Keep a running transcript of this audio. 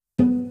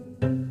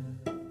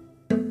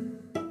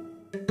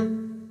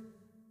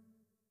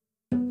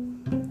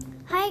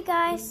Hey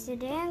guys,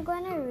 today I'm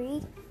going to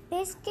read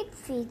Biscuit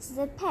Feeds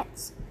the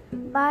Pets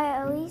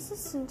by Elisa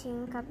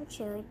Centine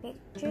Cappuccilli,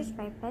 pictures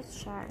by Pet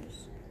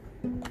Stars.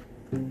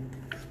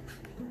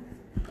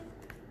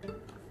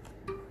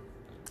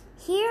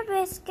 Here,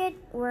 Biscuit,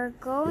 we're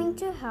going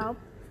to help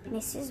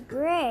Mrs.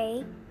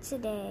 Gray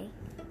today.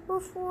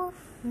 Woof woof.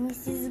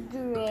 Mrs.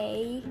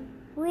 Gray.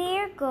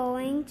 We're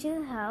going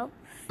to help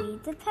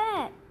feed the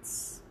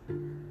pets.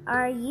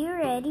 Are you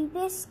ready,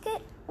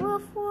 Biscuit?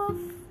 Woof woof.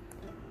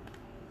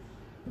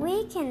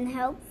 We can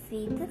help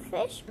feed the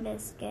fish,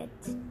 Biscuit.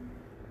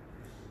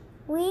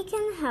 We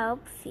can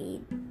help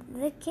feed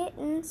the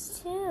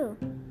kittens too.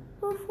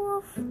 Woof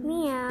woof,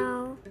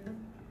 meow.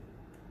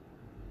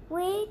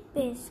 Wait,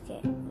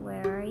 Biscuit,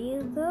 where are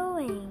you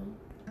going?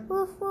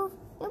 Woof woof,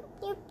 yip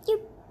yip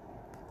yip.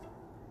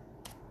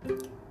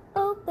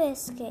 Oh,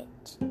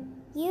 Biscuit,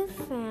 you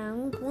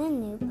found the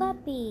new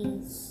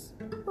puppies.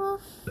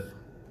 Woof.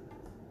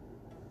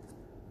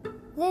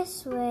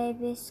 This way,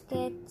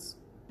 Biscuit.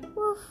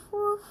 Woof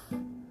woof.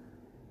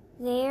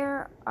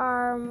 There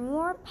are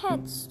more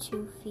pets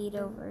to feed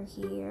over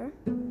here.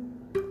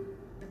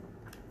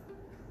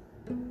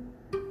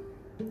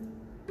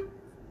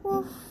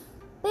 Woof.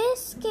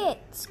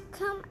 Biscuit,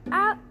 come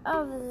out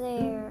of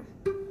there.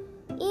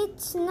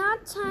 It's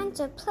not time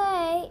to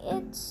play.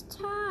 It's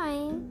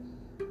time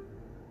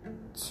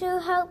to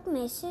help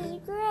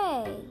Mrs.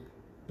 Gray.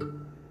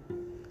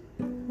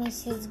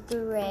 Mrs.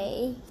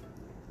 Gray.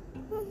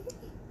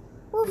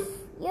 Woof.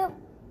 Yep.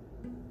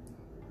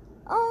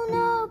 Oh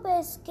no,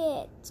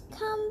 Biscuit,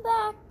 come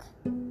back.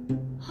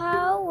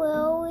 How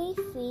will we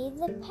feed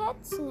the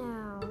pets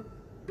now?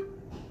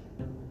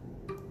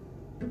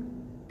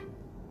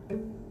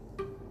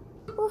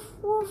 Woof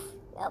woof,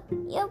 yep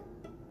yep,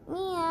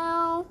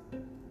 meow.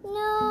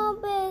 No,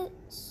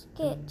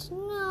 Biscuit,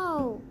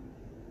 no.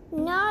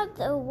 Not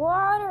the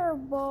water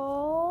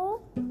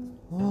bowl.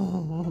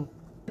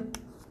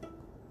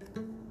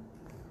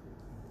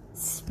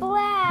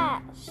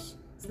 Splash!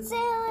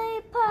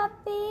 Silly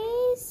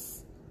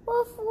puppies!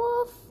 Woof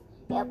woof!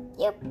 Yep,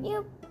 yep,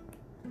 yep.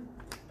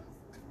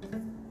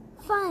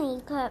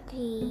 Funny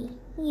puppy,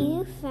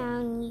 you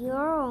found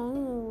your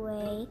own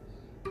way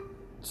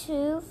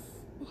to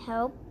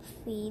help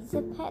feed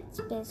the pets,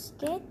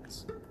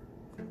 Biscuit.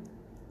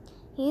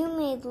 You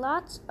made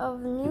lots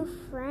of new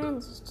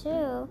friends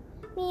too.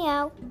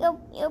 Meow, yep,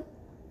 yep,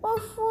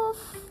 woof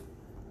woof.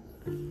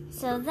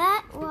 So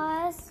that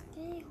was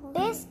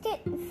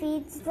Biscuit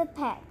Feeds the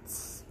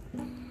Pets.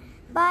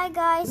 Bye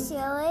guys, see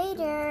you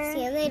later.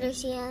 See you later,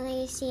 see you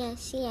later,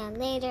 see ya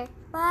later.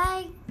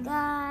 Bye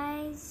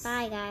guys.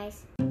 Bye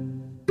guys.